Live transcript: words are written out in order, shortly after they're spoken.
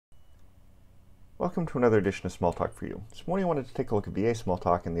Welcome to another edition of Smalltalk for you. This morning I wanted to take a look at VA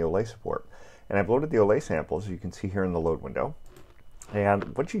Smalltalk and the OLE support. And I've loaded the OLE samples, as you can see here in the load window.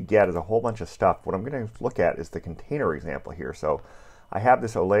 And what you get is a whole bunch of stuff. What I'm going to look at is the container example here. So I have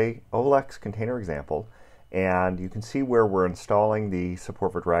this OLEX container example, and you can see where we're installing the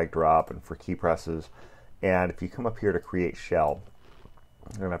support for drag drop and for key presses. And if you come up here to create shell,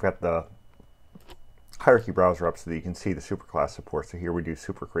 and I've got the hierarchy browser up so that you can see the superclass support. So here we do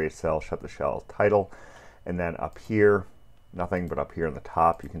super create cell, shut the shell title, and then up here, nothing but up here in the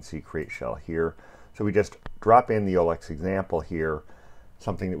top, you can see create shell here. So we just drop in the OLEX example here,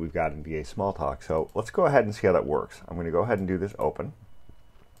 something that we've got in VA Smalltalk. So let's go ahead and see how that works. I'm going to go ahead and do this open.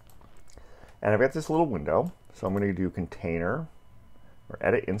 And I've got this little window, so I'm going to do container, or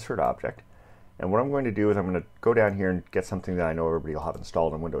edit insert object. And what I'm going to do is I'm going to go down here and get something that I know everybody will have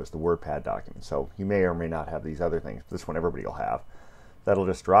installed in Windows, the WordPad document. So you may or may not have these other things. This one everybody will have. That'll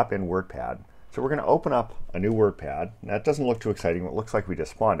just drop in WordPad. So we're going to open up a new WordPad. Now it doesn't look too exciting. It looks like we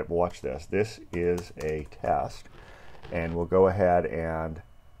just spawned it, but watch this. This is a test. And we'll go ahead and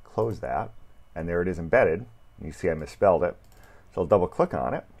close that. And there it is embedded. You see I misspelled it. So I'll double click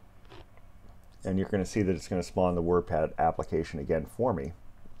on it. And you're going to see that it's going to spawn the WordPad application again for me.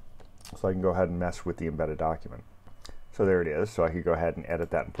 So I can go ahead and mess with the embedded document. So there it is. So I could go ahead and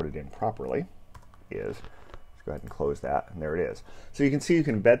edit that and put it in properly. Let's go ahead and close that, and there it is. So you can see you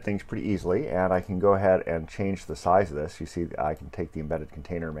can embed things pretty easily, and I can go ahead and change the size of this. You see I can take the embedded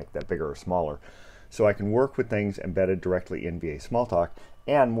container and make that bigger or smaller. So I can work with things embedded directly in VA Smalltalk,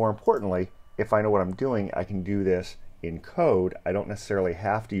 and more importantly, if I know what I'm doing, I can do this in code. I don't necessarily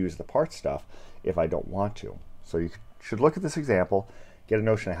have to use the part stuff if I don't want to. So you should look at this example, get a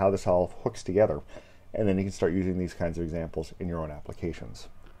notion of how this all hooks together, and then you can start using these kinds of examples in your own applications.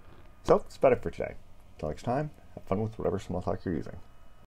 So that's about it for today. Until next time, have fun with whatever Smalltalk you're using.